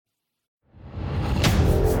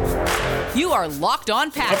You are Locked On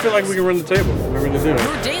Packers. I feel like we can run the table. We're going to do it.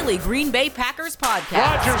 Your daily Green Bay Packers podcast.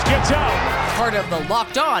 Rodgers gets out. Part of the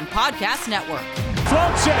Locked On Podcast Network.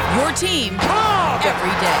 Floats it. Your team Cobb.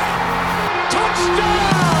 every day.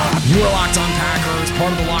 Touchdown. You are Locked On Packers,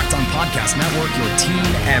 part of the Locked On Podcast Network, your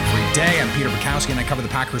team every day. I'm Peter Bukowski, and I cover the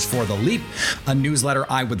Packers for The Leap, a newsletter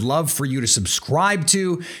I would love for you to subscribe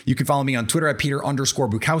to. You can follow me on Twitter at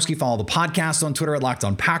Peter_Bukowski. Follow the podcast on Twitter at Locked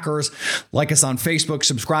On Packers. Like us on Facebook.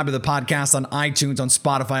 Subscribe to the podcast on iTunes, on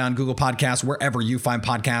Spotify, on Google Podcasts. Wherever you find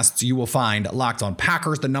podcasts, you will find Locked On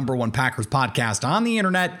Packers, the #1 Packers podcast on the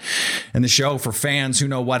internet, and the show for fans who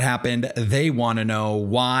know what happened. They want to know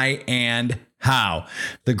why and how.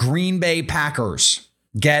 The Green Bay Packers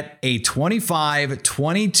get a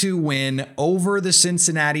 25-22 win over the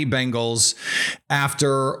Cincinnati Bengals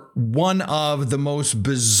after one of the most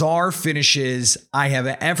bizarre finishes I have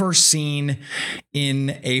ever seen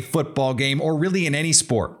in a football game, or really in any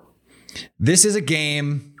sport. This is a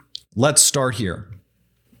game, let's start here,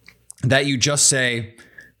 that you just say,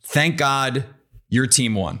 thank God your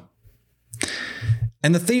team won.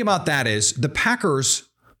 And the thing about that is the Packers,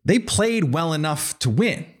 they played well enough to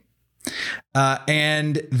win.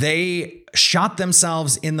 And they shot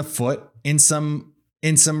themselves in the foot in some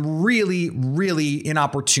really, really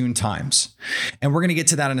inopportune times. And we're going to get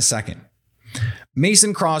to that in a second.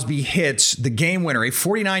 Mason Crosby hits the game winner, a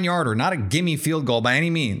 49-yarder, not a gimme field goal by any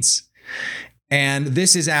means. And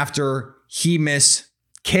this is after he missed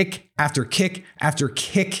kick after kick after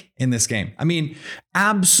kick in this game. I mean,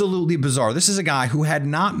 absolutely bizarre. This is a guy who had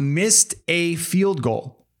not missed a field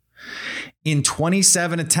goal in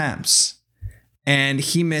 27 attempts, and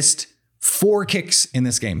he missed 4 kicks in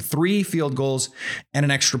this game, 3 field goals and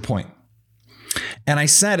an extra point. And I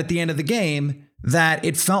said at the end of the game that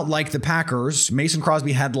it felt like the Packers, Mason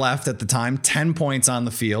Crosby had left at the time 10 points on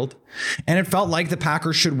the field, and it felt like the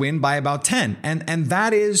Packers should win by about 10. And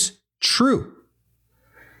that is true.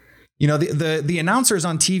 You know, the announcers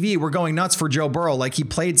on TV were going nuts for Joe Burrow, like he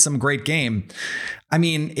played some great game. I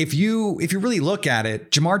mean, if you really look at it,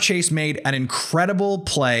 Jamar Chase made an incredible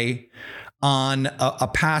play on a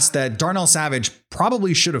pass that Darnell Savage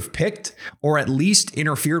probably should have picked, or at least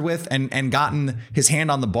interfered with and gotten his hand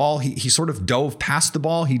on the ball. He sort of dove past the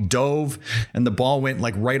ball. He dove and the ball went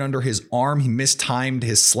like right under his arm. He mistimed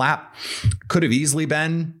his slap. Could have easily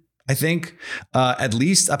been, I think, at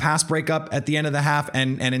least a pass breakup at the end of the half.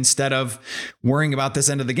 And instead of worrying about this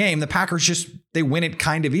end of the game, the Packers they win it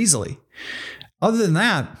kind of easily. Other than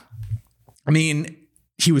that, I mean,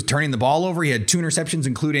 he was turning the ball over. He had 2 interceptions,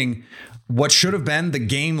 including what should have been the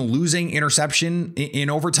game-losing interception in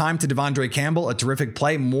overtime to Devondre Campbell. A terrific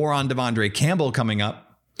play. More on Devondre Campbell coming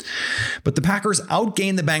up. But the Packers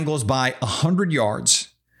outgained the Bengals by 100 yards.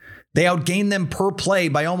 They outgained them per play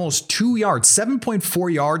by almost 2 yards,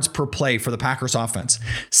 7.4 yards per play for the Packers offense.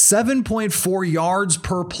 7.4 yards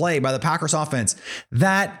per play by the Packers offense.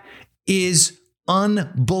 That is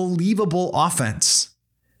unbelievable offense.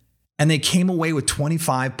 And they came away with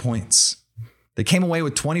 25 points. They came away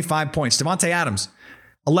with 25 points. Davante Adams,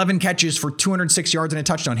 11 catches for 206 yards and a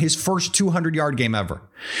touchdown. His first 200-yard game ever.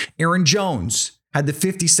 Aaron Jones had the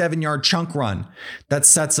 57-yard chunk run that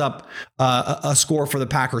sets up a score for the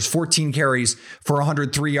Packers. 14 carries for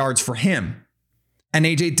 103 yards for him. And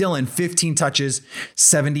A.J. Dillon, 15 touches,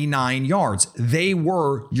 79 yards. They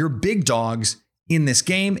were your big dogs in this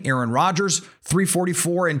game. Aaron Rodgers,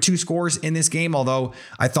 344 and 2 scores in this game, although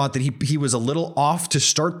I thought that he was a little off to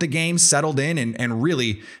start the game, settled in, and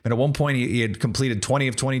really, at one point, he had completed 20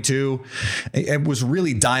 of 22. It was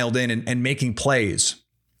really dialed in and making plays.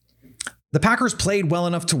 The Packers played well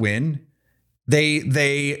enough to win.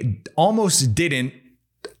 They almost didn't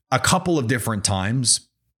a couple of different times,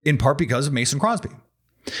 in part because of Mason Crosby.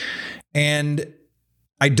 And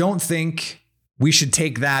I don't think we should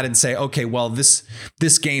take that and say, okay, well, this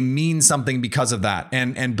game means something because of that.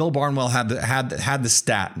 And Bill Barnwell had the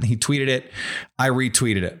stat, and he tweeted it. I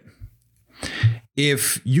retweeted it.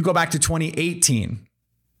 If you go back to 2018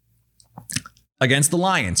 against the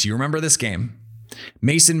Lions, you remember this game.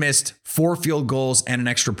 Mason missed 4 field goals and an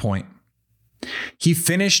extra point. He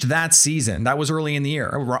finished that season. That was early in the year,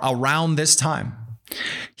 around this time.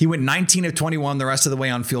 He went 19 of 21 the rest of the way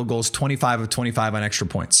on field goals, 25 of 25 on extra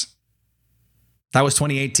points. That was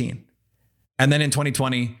 2018. And then in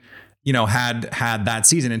 2020, had that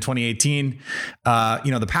season. In 2018,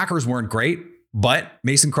 the Packers weren't great, but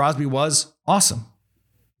Mason Crosby was awesome.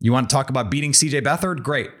 You want to talk about beating CJ Beathard?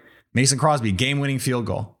 Great. Mason Crosby, game-winning field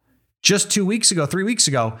goal. Just 3 weeks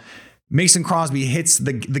ago, Mason Crosby hits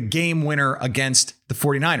the game winner against the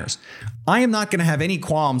 49ers. I am not going to have any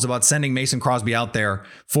qualms about sending Mason Crosby out there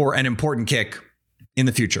for an important kick in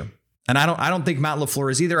the future. And I don't think Matt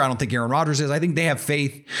LaFleur is either. I don't think Aaron Rodgers is. I think they have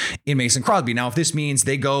faith in Mason Crosby. Now, if this means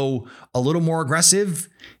they go a little more aggressive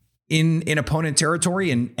in opponent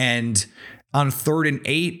territory and on 3rd and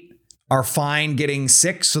 8 are fine getting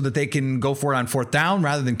 6 so that they can go for it on 4th down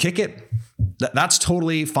rather than kick it, that's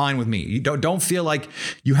totally fine with me. You don't feel like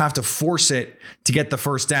you have to force it to get the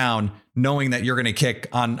first down, knowing that you're going to kick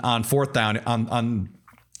on 4th down on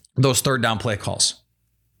those 3rd down play calls.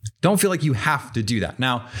 Don't feel like you have to do that.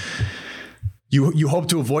 Now, you hope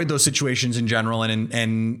to avoid those situations in general,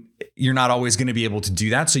 and you're not always going to be able to do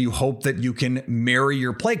that. So you hope that you can marry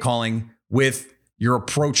your play calling with your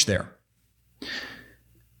approach there.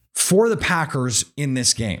 For the Packers in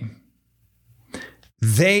this game,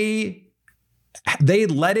 they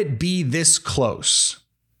let it be this close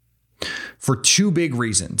for 2 big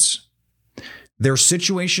reasons. Their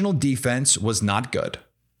situational defense was not good.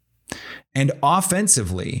 And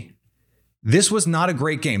offensively, this was not a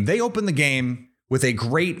great game. They opened the game with a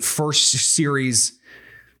great first series.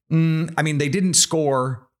 They didn't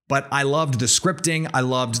score, but I loved the scripting. I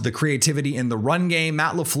loved the creativity in the run game.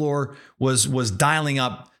 Matt LaFleur was dialing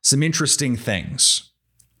up some interesting things.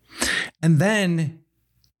 And then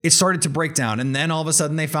it started to break down. And then all of a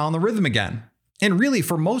sudden they found the rhythm again. And really,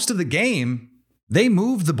 for most of the game, they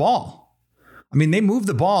moved the ball. They moved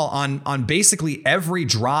the ball on basically every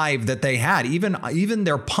drive that they had, even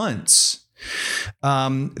their punts.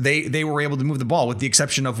 They were able to move the ball with the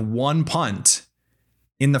exception of one punt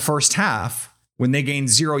in the first half when they gained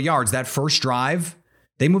 0 yards. That first drive,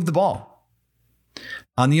 they moved the ball.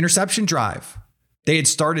 On the interception drive, they had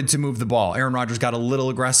started to move the ball. Aaron Rodgers got a little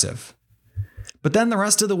aggressive. But then the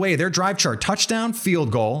rest of the way, their drive chart, touchdown,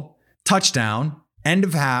 field goal, touchdown, end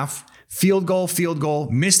of half, field goal,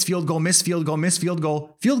 missed field goal, missed field goal, missed field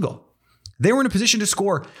goal, field goal. They were in a position to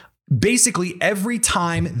score basically every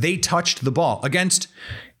time they touched the ball against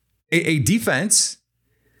a defense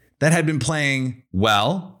that had been playing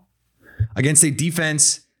well, against a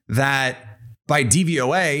defense that by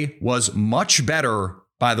DVOA was much better,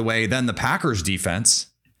 by the way, than the Packers defense.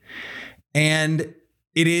 And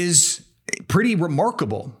it is pretty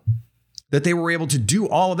remarkable that they were able to do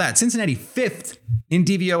all of that. Cincinnati 5th in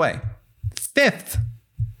DVOA. 5th.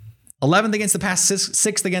 11th against the pass,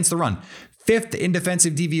 6th against the run. 5th in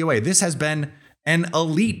defensive DVOA. This has been an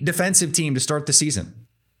elite defensive team to start the season.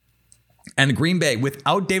 And Green Bay,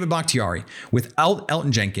 without David Bakhtiari, without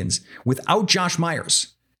Elton Jenkins, without Josh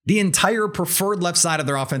Myers, the entire preferred left side of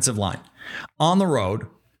their offensive line, on the road,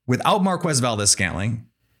 without Marquez Valdes-Scantling,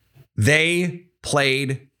 they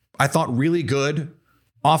played, I thought, really good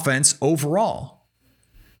offense overall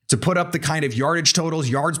to put up the kind of yardage totals,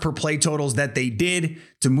 yards per play totals that they did,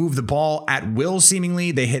 to move the ball at will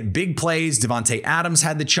seemingly. They hit big plays. Devontae Adams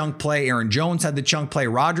had the chunk play. Aaron Jones had the chunk play.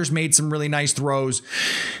 Rodgers made some really nice throws.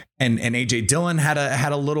 And A.J. Dillon had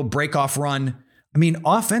a little break-off run.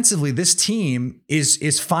 Offensively, this team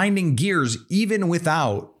is finding gears even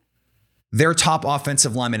without their top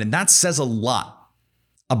offensive lineman. And that says a lot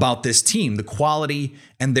about this team, the quality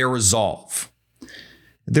and their resolve.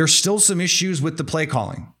 There's still some issues with the play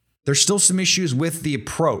calling. There's still some issues with the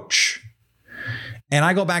approach. And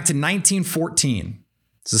I go back to 1914.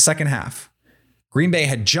 It's the second half. Green Bay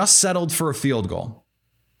had just settled for a field goal.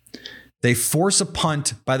 They force a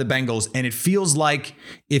punt by the Bengals, and it feels like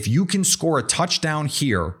if you can score a touchdown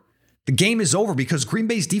here, the game is over, because Green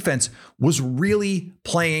Bay's defense was really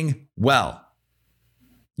playing well.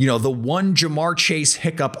 The one Jamar Chase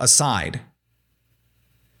hiccup aside,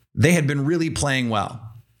 they had been really playing well.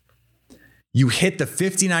 You hit the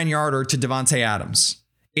 59-yarder to Devontae Adams.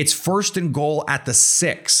 It's 1st and goal at the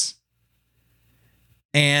 6.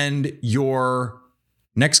 And your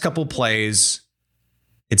next couple plays,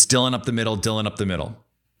 it's Dillon up the middle.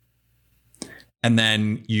 And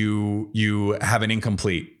then you have an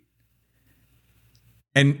incomplete.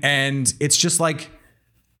 And it's just like,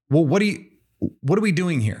 well, what are we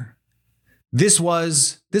doing here? This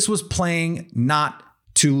was playing not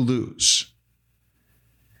to lose.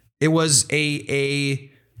 It was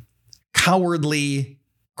a cowardly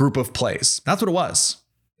group of plays. That's what it was.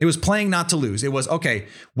 It was playing not to lose. It was, okay,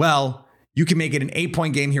 well, you can make it an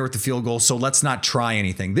 8-point game here with the field goal, so let's not try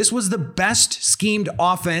anything. This was the best schemed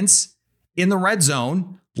offense in the red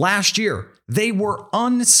zone last year. They were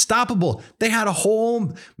unstoppable. They had a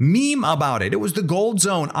whole meme about it. It was the gold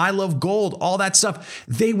zone. I love gold, all that stuff.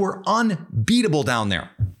 They were unbeatable down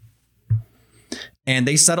there. And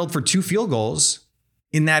they settled for 2 field goals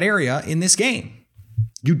in that area in this game.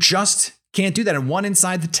 You just can't do that. And one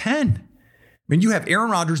inside the 10. You have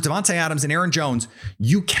Aaron Rodgers, Devontae Adams, and Aaron Jones.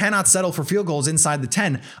 You cannot settle for field goals inside the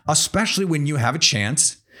 10, especially when you have a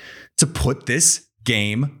chance to put this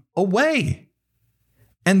game away.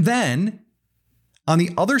 And then on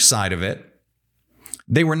the other side of it,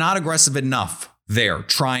 they were not aggressive enough there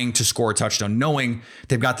trying to score a touchdown, knowing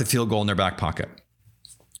they've got the field goal in their back pocket.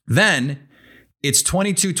 Then it's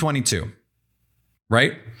 22-22,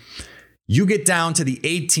 right? You get down to the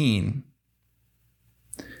 18.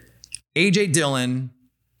 A.J. Dillon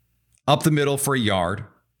up the middle for a yard.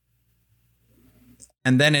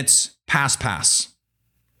 And then it's pass.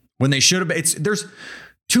 When they should have, there's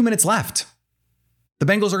 2 minutes left. The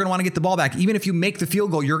Bengals are going to want to get the ball back. Even if you make the field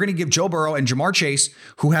goal, you're going to give Joe Burrow and Jamar Chase,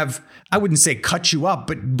 who have, I wouldn't say cut you up,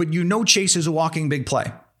 but you know Chase is a walking big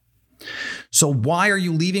play. So why are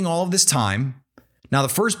you leaving all of this time? Now, the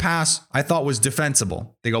first pass I thought was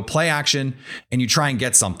defensible. They go play action and you try and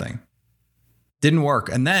get something. Didn't work.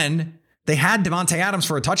 And then they had Devontae Adams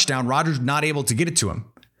for a touchdown. Rodgers not able to get it to him.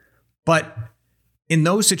 But in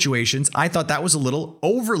those situations, I thought that was a little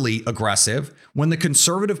overly aggressive when the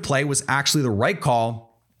conservative play was actually the right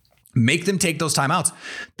call. Make them take those timeouts.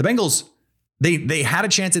 The Bengals, they had a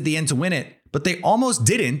chance at the end to win it, but they almost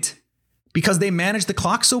didn't because they managed the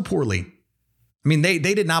clock so poorly. I mean, they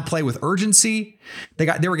did not play with urgency.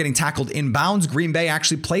 They were getting tackled inbounds. Green Bay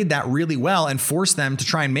actually played that really well and forced them to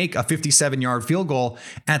try and make a 57-yard field goal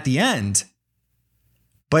at the end.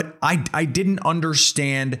 But I didn't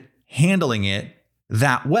understand handling it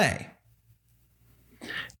that way.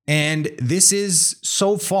 And this is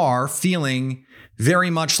so far feeling very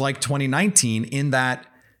much like 2019 in that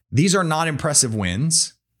these are not impressive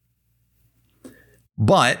wins,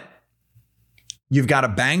 but you've got a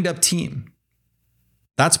banged up team.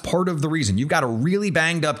 That's part of the reason. You've got a really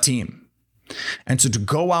banged up team. And so to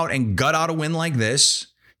go out and gut out a win like this,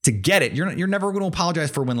 to get it, you're never going to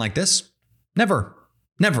apologize for a win like this. Never.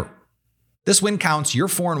 This win counts. You're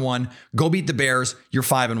 4-1. Go beat the Bears. You're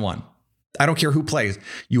 5-1. I don't care who plays.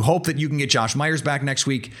 You hope that you can get Josh Myers back next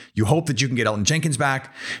week. You hope that you can get Elton Jenkins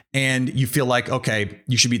back. And you feel like, okay,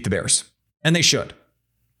 you should beat the Bears. And they should.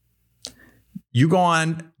 You go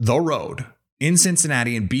on the road in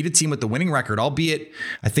Cincinnati and beat a team with the winning record, albeit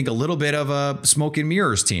I think a little bit of a smoke and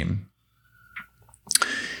mirrors team.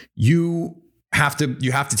 You have to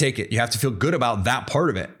take it. You have to feel good about that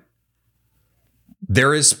part of it.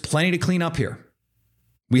 There is plenty to clean up here.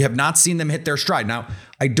 We have not seen them hit their stride. Now,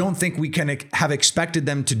 I don't think we can have expected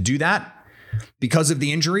them to do that because of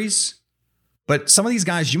the injuries, but some of these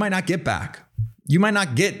guys you might not get back. You might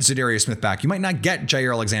not get Zadarius Smith back. You might not get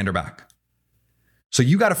Jair Alexander back. So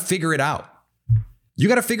you got to figure it out.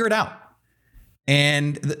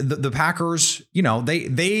 And the Packers, you know,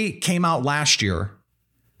 they came out last year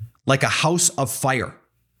like a house of fire.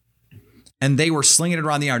 And they were slinging it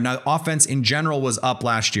around the yard. Now, offense in general was up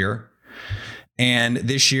last year. And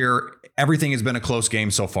this year, everything has been a close game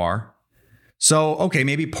so far. So, okay,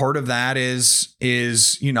 maybe part of that is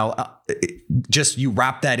you know, just you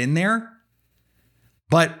wrap that in there.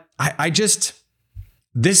 But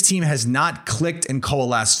this team has not clicked and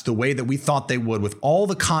coalesced the way that we thought they would with all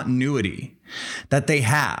the continuity that they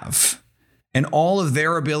have and all of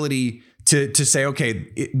their ability to say, okay,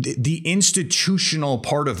 the institutional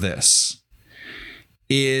part of this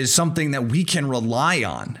is something that we can rely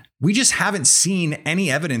on. We just haven't seen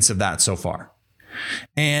any evidence of that so far.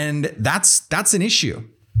 And that's an issue.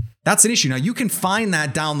 That's an issue. Now you can find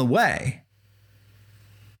that down the way.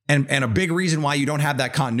 And a big reason why you don't have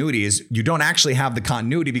that continuity is you don't actually have the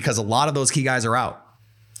continuity because a lot of those key guys are out.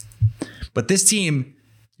 But this team,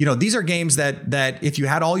 you know, these are games that if you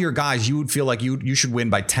had all your guys, you would feel like you should win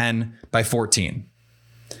by 10, by 14.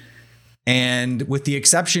 And with the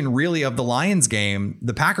exception really of the Lions game,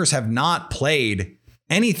 the Packers have not played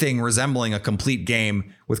anything resembling a complete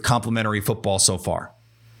game with complementary football so far.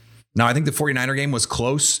 Now, I think the 49er game was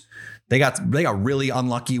close. They got really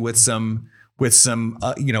unlucky with some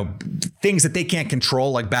you know, things that they can't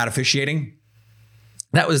control, like bad officiating.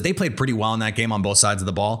 They played pretty well in that game on both sides of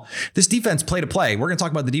the ball. This defense played a play. We're going to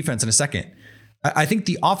talk about the defense in a second. I think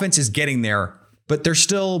the offense is getting there, but they're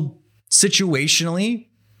still situationally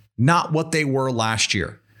not what they were last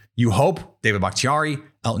year. You hope David Bakhtiari,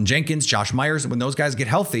 Elton Jenkins, Josh Myers, when those guys get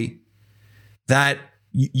healthy, that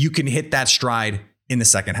you can hit that stride in the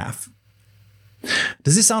second half.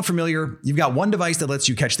 Does this sound familiar? You've got one device that lets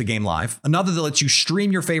you catch the game live, another that lets you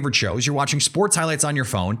stream your favorite shows. You're watching sports highlights on your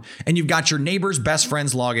phone, and you've got your neighbor's best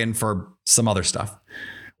friend's login for some other stuff.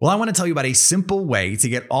 Well, I want to tell you about a simple way to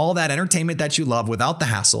get all that entertainment that you love without the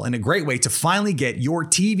hassle, and a great way to finally get your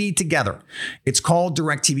TV together. It's called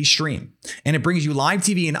DirecTV Stream, and it brings you live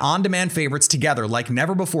TV and on-demand favorites together like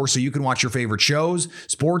never before, so you can watch your favorite shows,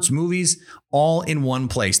 sports, movies, all in one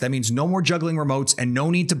place. That means no more juggling remotes and no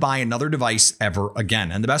need to buy another device ever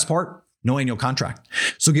again. And the best part? no annual contract.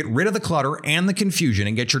 So get rid of the clutter and the confusion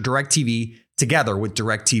and get your DirecTV together with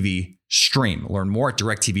DirecTV Stream. Learn more at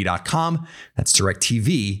directv.com. That's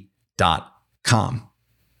directv.com.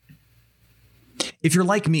 If you're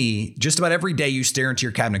like me, just about every day you stare into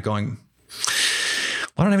your cabinet going,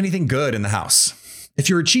 I don't have anything good in the house. If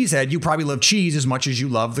you're a cheesehead, you probably love cheese as much as you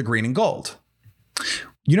love the green and gold.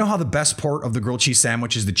 You know how the best part of the grilled cheese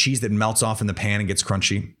sandwich is the cheese that melts off in the pan and gets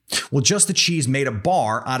crunchy? Well, Just the Cheese made a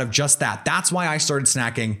bar out of just that. That's why I started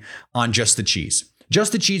snacking on Just the Cheese.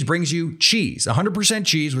 Just the Cheese brings you cheese, 100%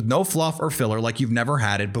 cheese with no fluff or filler like you've never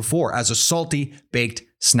had it before as a salty baked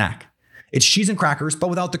snack. It's cheese and crackers, but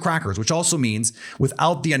without the crackers, which also means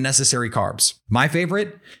without the unnecessary carbs. My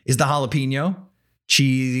favorite is the jalapeno,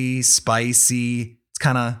 cheesy, spicy. It's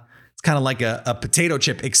kind of like a potato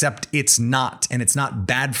chip, except it's not. And it's not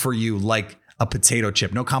bad for you like a potato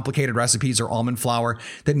chip. No complicated recipes or almond flour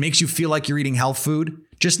that makes you feel like you're eating health food.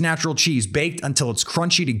 Just natural cheese baked until it's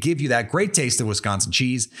crunchy to give you that great taste of Wisconsin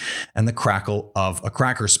cheese and the crackle of a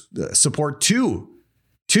cracker. Support two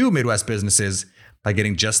Midwest businesses by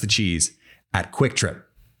getting Just the Cheese at Quick Trip.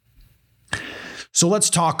 So let's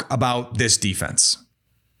talk about this defense.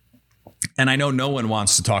 And I know no one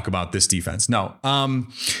wants to talk about this defense. No.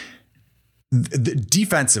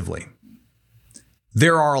 Defensively,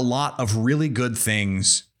 there are a lot of really good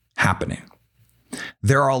things happening.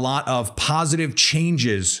 There are a lot of positive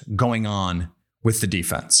changes going on with the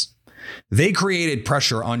defense. They created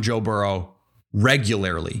pressure on Joe Burrow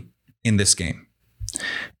regularly in this game.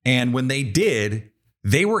 And when they did,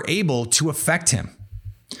 they were able to affect him.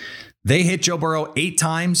 They hit Joe Burrow 8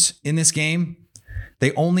 times in this game.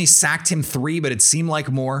 They only sacked him 3, but it seemed like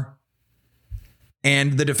more.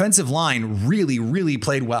 And the defensive line really, really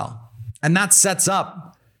played well. And that sets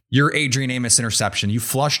up your Adrian Amos interception. You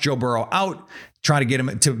flush Joe Burrow out, try to get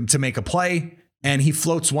him to make a play, and he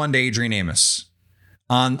floats one to Adrian Amos.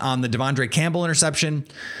 On the Devondre Campbell interception,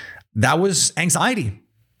 that was anxiety.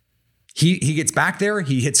 He gets back there,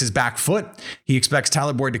 he hits his back foot, he expects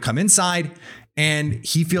Tyler Boyd to come inside, and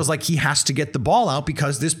he feels like he has to get the ball out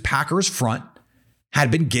because this Packers front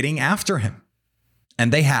had been getting after him.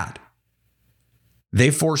 And they had. They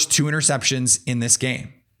forced 2 interceptions in this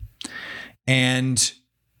game. And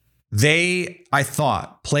they, I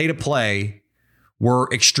thought, play to play were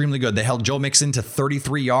extremely good. They held Joe Mixon to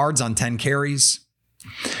 33 yards on 10 carries.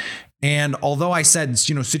 And although I said,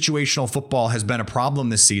 situational football has been a problem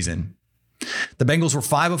this season, the Bengals were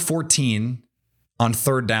 5 of 14 on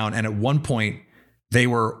 3rd down. And at one point, they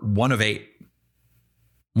were 1 of 8.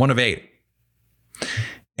 1 of 8.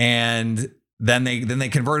 And then they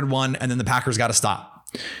converted one, and then the Packers got to stop.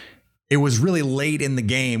 It was really late in the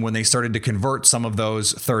game when they started to convert some of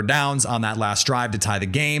those 3rd downs on that last drive to tie the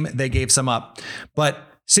game. They gave some up. But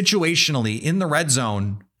situationally, in the red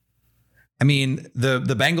zone, I mean, the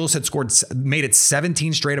Bengals had made it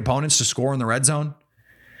 17 straight opponents to score in the red zone.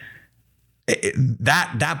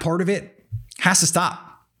 That part of it has to stop.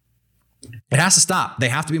 It has to stop. They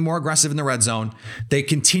have to be more aggressive in the red zone. They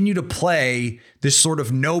continue to play this sort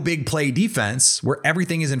of no big play defense where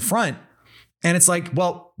everything is in front. And it's like,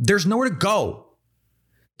 well, there's nowhere to go.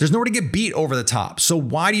 There's nowhere to get beat over the top. So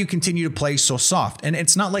why do you continue to play so soft? And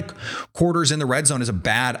it's not like quarters in the red zone is a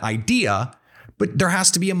bad idea, but there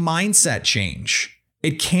has to be a mindset change.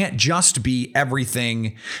 It can't just be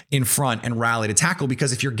everything in front and rally to tackle,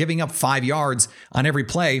 because if you're giving up 5 yards on every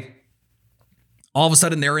play, all of a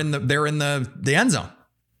sudden they're in the end zone.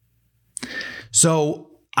 So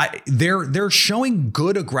they're showing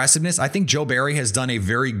good aggressiveness. I think Joe Barry has done a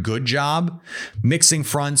very good job mixing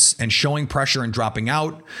fronts and showing pressure and dropping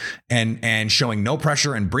out and showing no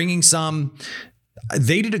pressure and bringing some.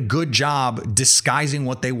 They did a good job disguising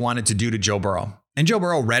what they wanted to do to Joe Burrow. And Joe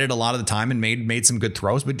Burrow read it a lot of the time and made some good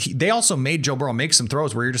throws, but they also made Joe Burrow make some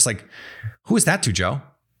throws where you're just like, who is that to, Joe?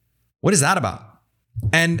 What is that about?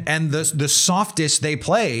 And the softest they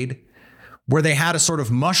played, where they had a sort of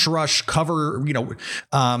mush rush cover,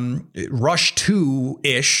 rush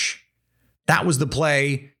 2-ish, that was the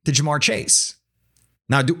play to Jamar Chase.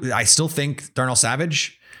 Now, I still think Darnell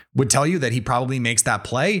Savage would tell you that he probably makes that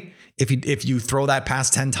play if you throw that pass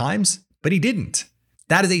 10 times, but he didn't.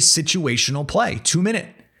 That is a situational play. 2-minute.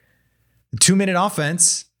 The 2-minute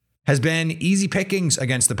offense has been easy pickings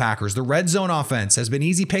against the Packers. The red zone offense has been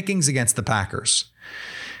easy pickings against the Packers.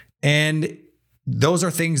 And those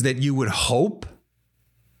are things that you would hope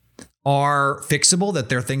are fixable, that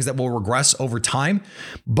they're things that will regress over time.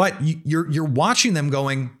 But you're watching them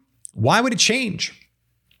going, why would it change?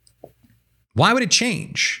 Why would it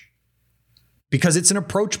change? Because it's an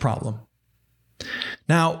approach problem.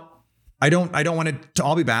 Now, I don't want it to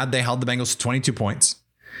all be bad. They held the Bengals to 22 points.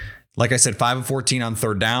 Like I said, 5 of 14 on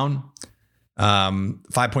third down.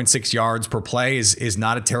 5.6 yards per play is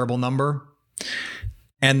not a terrible number.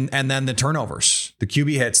 And then the turnovers, the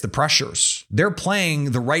QB hits, the pressures. They're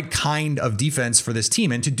playing the right kind of defense for this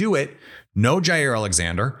team. And to do it, no Jair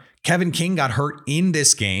Alexander. Kevin King got hurt in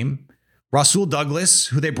this game. Rasul Douglas,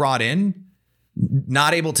 who they brought in,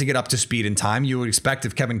 not able to get up to speed in time. You would expect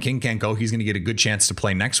if Kevin King can't go, he's going to get a good chance to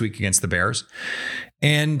play next week against the Bears.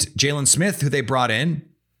 And Jalen Smith, who they brought in,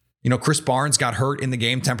 Chris Barnes got hurt in the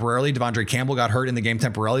game temporarily. Devondre Campbell got hurt in the game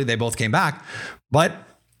temporarily. They both came back. But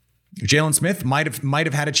Jalen Smith might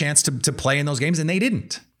have had a chance to play in those games, and they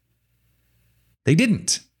didn't. They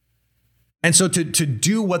didn't. And so to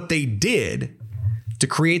do what they did, to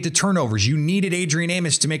create the turnovers, you needed Adrian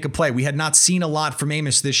Amos to make a play. We had not seen a lot from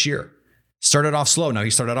Amos this year. Started off slow. Now he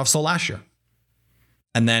started off slow last year.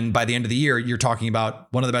 And then by the end of the year, you're talking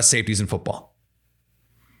about one of the best safeties in football.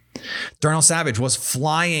 Darnell Savage was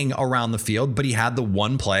flying around the field, but he had the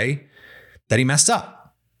one play that he messed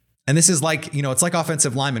up. And this is like, it's like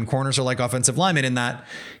offensive linemen. Corners are like offensive linemen in that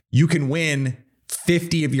you can win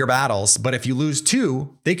 50 of your battles, but if you lose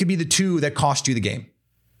 2, they could be the 2 that cost you the game.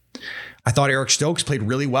 I thought Eric Stokes played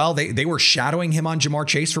really well. They were shadowing him on Jamar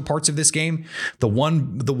Chase for parts of this game. The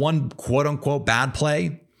one quote unquote bad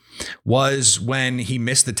play was when he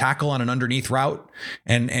missed the tackle on an underneath route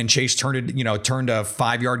and Chase turned a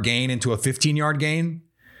 5-yard gain into a 15-yard gain.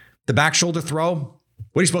 The back shoulder throw,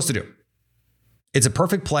 what are you supposed to do? It's a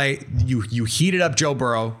perfect play. You heated up Joe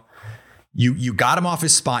Burrow. You got him off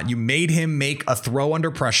his spot. You made him make a throw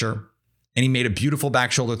under pressure, and he made a beautiful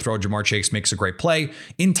back shoulder throw. Jamar Chase makes a great play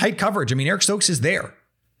in tight coverage. I mean, Eric Stokes is there.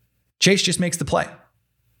 Chase just makes the play.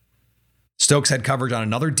 Stokes had coverage on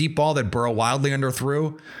another deep ball that Burrow wildly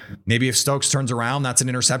underthrew. Maybe if Stokes turns around, that's an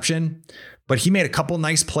interception. But he made a couple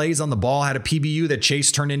nice plays on the ball, had a PBU that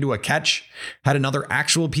Chase turned into a catch, had another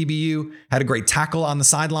actual PBU, had a great tackle on the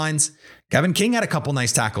sidelines. Kevin King had a couple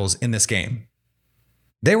nice tackles in this game.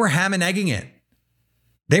 They were ham and egging it.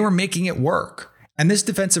 They were making it work. And this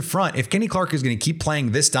defensive front, if Kenny Clark is going to keep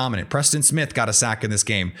playing this dominant, Preston Smith got a sack in this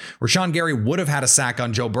game. Rashawn Gary would have had a sack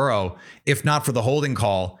on Joe Burrow if not for the holding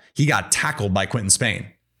call. He got tackled by Quentin Spain.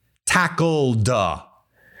 Tackled.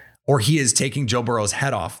 Or he is taking Joe Burrow's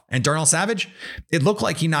head off. And Darnell Savage, it looked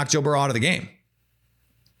like he knocked Joe Burrow out of the game.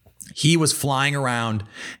 He was flying around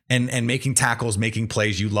and making tackles, making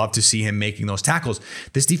plays. You love to see him making those tackles.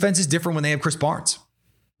 This defense is different when they have Chris Barnes.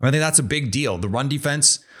 I think that's a big deal. The run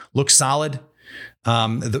defense looks solid.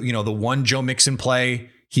 The one Joe Mixon play,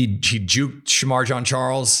 he juked Shamar John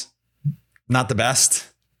Charles. Not the best.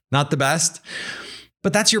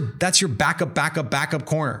 But that's your backup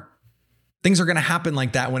corner. Things are going to happen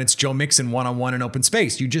like that when it's Joe Mixon one-on-one in open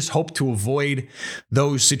space. You just hope to avoid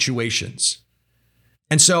those situations.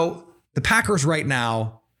 And so the Packers right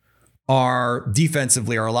now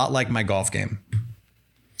defensively are a lot like my golf game.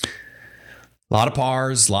 A lot of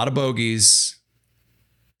pars, a lot of bogeys.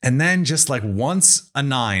 And then just like once a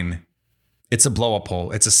 9, it's a blow-up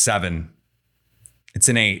hole. It's a 7. It's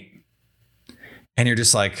an 8. And you're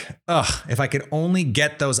just like, if I could only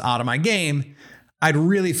get those out of my game, I'd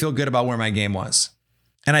really feel good about where my game was.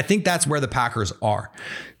 And I think that's where the Packers are.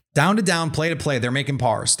 Down to down, play to play, they're making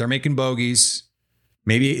pars. They're making bogeys.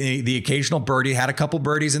 Maybe the occasional birdie. Had a couple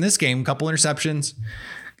birdies in this game, a couple interceptions.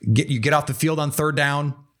 You get off the field on third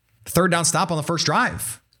down stop on the first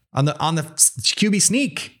drive. On the QB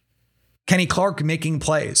sneak. Kenny Clark making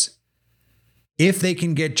plays. If they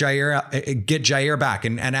can get Jair back,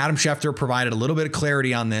 and Adam Schefter provided a little bit of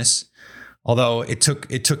clarity on this, although it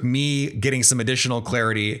took me getting some additional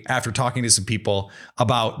clarity after talking to some people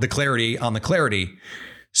about the clarity on the clarity.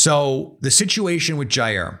 So the situation with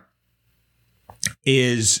Jair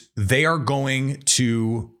is they are going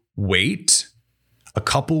to wait a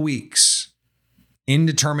couple weeks,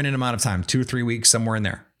 indeterminate amount of time, 2 or 3 weeks, somewhere in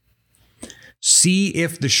there. See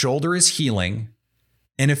if the shoulder is healing.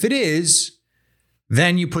 And if it is,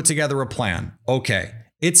 then you put together a plan. Okay,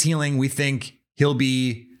 it's healing. We think he'll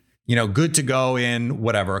be, good to go in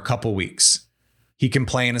a couple weeks. He can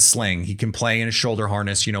play in a sling. He can play in a shoulder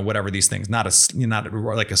harness, whatever these things, not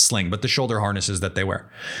like a sling, but the shoulder harnesses that they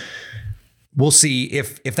wear. We'll see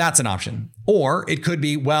if that's an option. Or it could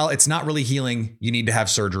be, well, it's not really healing. You need to have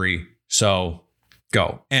surgery. So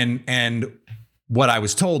go. And what I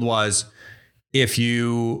was told was if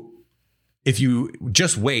you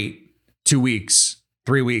just wait 2 weeks,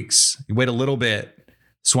 3 weeks, you wait a little bit,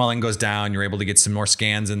 swelling goes down, you're able to get some more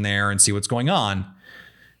scans in there and see what's going on,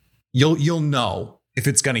 you'll know if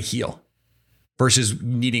it's going to heal versus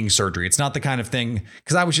needing surgery. It's not the kind of thing,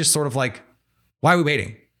 because I was just sort of like, why are we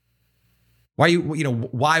waiting?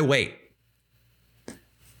 Why wait?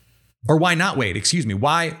 Or why not wait? Excuse me.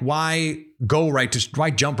 Why jump right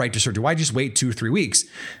to surgery? Why just wait 2 or 3 weeks?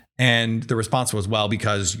 And the response was, well,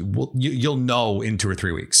 because you'll know in 2 or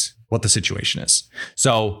 3 weeks what the situation is.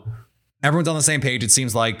 So everyone's on the same page, it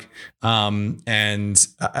seems like. And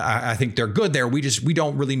I think they're good there. We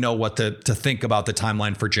don't really know what to think about the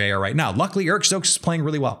timeline for JR right now. Luckily, Eric Stokes is playing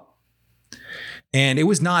really well. And it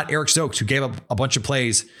was not Eric Stokes who gave up a bunch of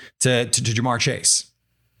plays to Jamar Chase.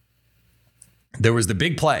 There was the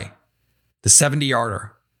big play, the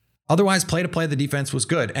 70-yarder. Otherwise, play to play, the defense was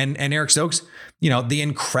good. And Eric Stokes, the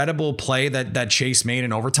incredible play that Chase made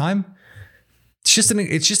in overtime. It's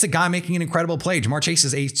just a guy making an incredible play. Jamar Chase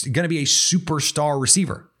is going to be a superstar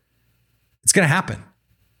receiver. It's going to happen.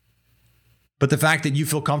 But the fact that you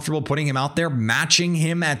feel comfortable putting him out there, matching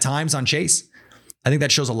him at times on Chase, I think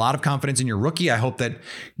that shows a lot of confidence in your rookie. I hope that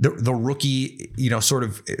the rookie, sort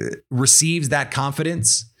of receives that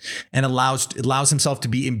confidence and allows himself to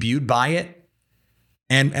be imbued by it.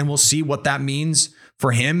 And we'll see what that means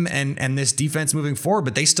for him and this defense moving forward.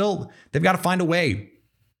 But they've got to find a way.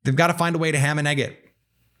 They've got to find a way to ham and egg it,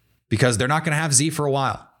 because they're not going to have Z for a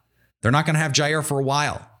while. They're not going to have Jair for a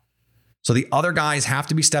while. So the other guys have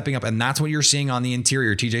to be stepping up. And that's what you're seeing on the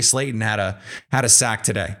interior. TJ Slayton had a sack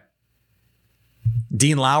today.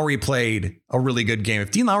 Dean Lowry played a really good game. If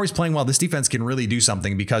Dean Lowry's playing well, this defense can really do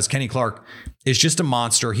something, because Kenny Clark is just a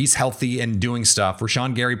monster. He's healthy and doing stuff.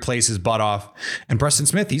 Rashawn Gary plays his butt off. And Preston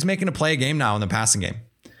Smith, he's making a play a game now in the passing game.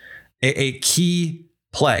 A key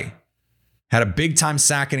play. Had a big time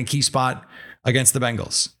sack in a key spot against the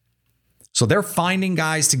Bengals. So they're finding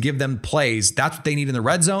guys to give them plays. That's what they need in the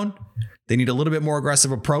red zone. They need a little bit more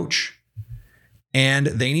aggressive approach. And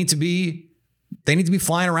they need to be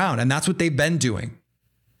flying around. And that's what they've been doing.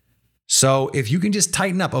 So if you can just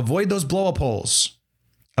tighten up, avoid those blow up holes,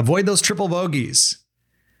 avoid those triple bogeys.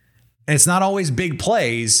 And it's not always big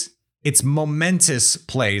plays. It's momentous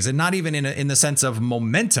plays, and not even in the sense of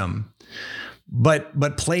momentum,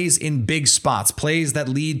 but plays in big spots, plays that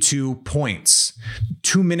lead to points,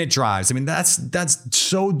 2-minute drives. I mean, that's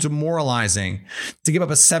so demoralizing to give up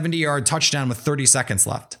a 70-yard touchdown with 30 seconds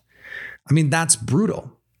left. I mean, that's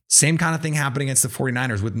brutal. Same kind of thing happened against the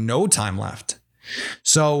 49ers with no time left.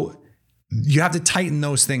 So you have to tighten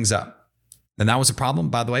those things up. And that was a problem,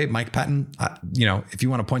 by the way. Mike Pettin, if you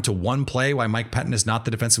want to point to one play why Mike Pettin is not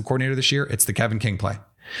the defensive coordinator this year, it's the Kevin King play.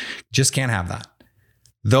 Just can't have that.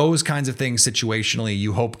 Those kinds of things situationally,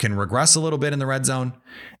 you hope can regress a little bit in the red zone,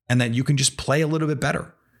 and that you can just play a little bit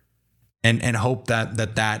better and hope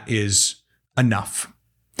that is enough.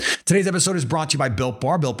 Today's episode is brought to you by Built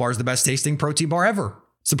Bar. Built Bar is the best tasting protein bar ever.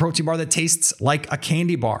 It's the protein bar that tastes like a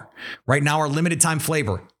candy bar. Right now, our limited time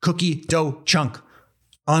flavor, cookie dough chunk.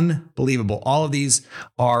 Unbelievable. All of these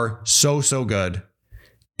are so good.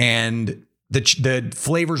 And the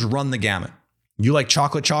flavors run the gamut. You like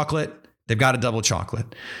chocolate, they've got a double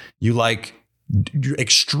chocolate. You like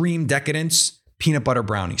extreme decadence, peanut butter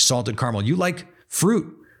brownie, salted caramel. You like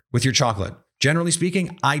fruit with your chocolate. Generally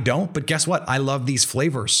speaking, I don't, but guess what? I love these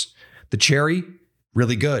flavors. The cherry,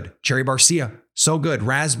 really good. Cherry Barcia, so good.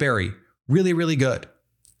 Raspberry, really good.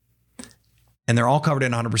 And they're all covered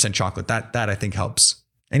in 100% chocolate. That I think helps.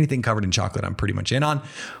 Anything covered in chocolate, I'm pretty much in on.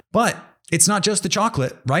 But it's not just the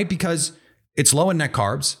chocolate, right? Because it's low in net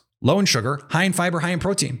carbs, low in sugar, high in fiber, high in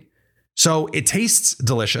protein. So it tastes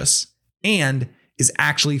delicious and is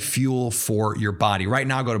actually fuel for your body. Right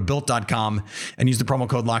now, go to Built.com and use the promo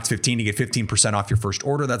code LOCKED15 to get 15% off your first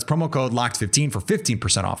order. That's promo code LOCKED15 for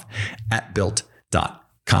 15% off at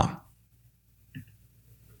Built.com.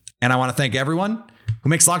 And I want to thank everyone who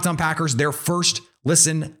makes Locked On Packers their first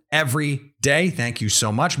listen every day. Thank you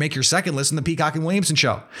so much. Make your second listen the Peacock and Williamson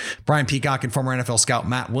Show. Brian Peacock and former NFL scout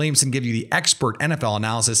Matt Williamson give you the expert NFL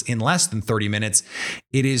analysis in less than 30 minutes.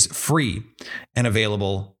 It is free and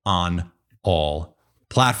available on all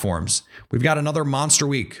platforms. We've got another monster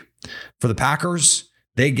week for the Packers.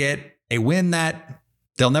 They get a win that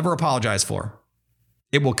they'll never apologize for.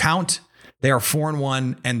 It will count. They are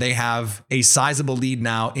 4-1, and they have a sizable lead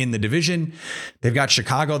now in the division. They've got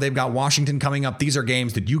Chicago. They've got Washington coming up. These are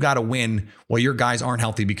games that you got to win while your guys aren't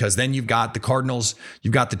healthy, because then you've got the Cardinals,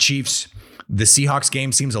 you've got the Chiefs. The Seahawks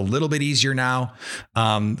game seems a little bit easier now.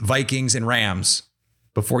 Vikings and Rams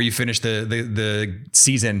before you finish the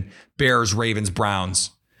season. Bears, Ravens, Browns,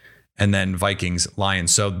 and then Vikings,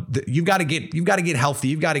 Lions. So you've got to get healthy.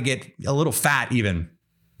 You've got to get a little fat even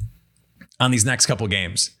on these next couple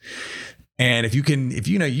games. And if you get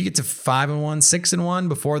to 5-1, 6-1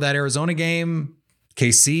 before that Arizona game,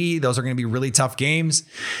 KC, those are going to be really tough games,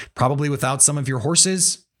 probably without some of your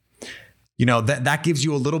horses. that gives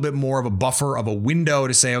you a little bit more of a buffer of a window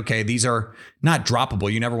to say, okay, these are not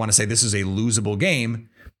droppable. You never want to say this is a losable game,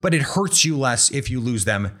 but it hurts you less if you lose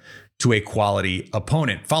them to a quality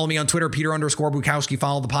opponent. Follow me on Twitter, Peter_Bukowski.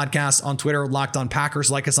 Follow the podcast on Twitter, Locked On Packers.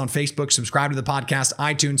 Like us on Facebook. Subscribe to the podcast,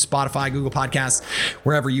 iTunes, Spotify, Google Podcasts.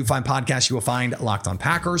 Wherever you find podcasts, you will find Locked On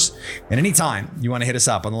Packers. And anytime you want to hit us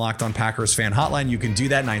up on the Locked On Packers fan hotline, you can do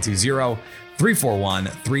that,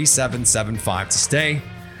 920-341-3775 to stay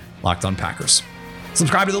Locked On Packers.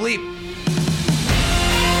 Subscribe to The Leap.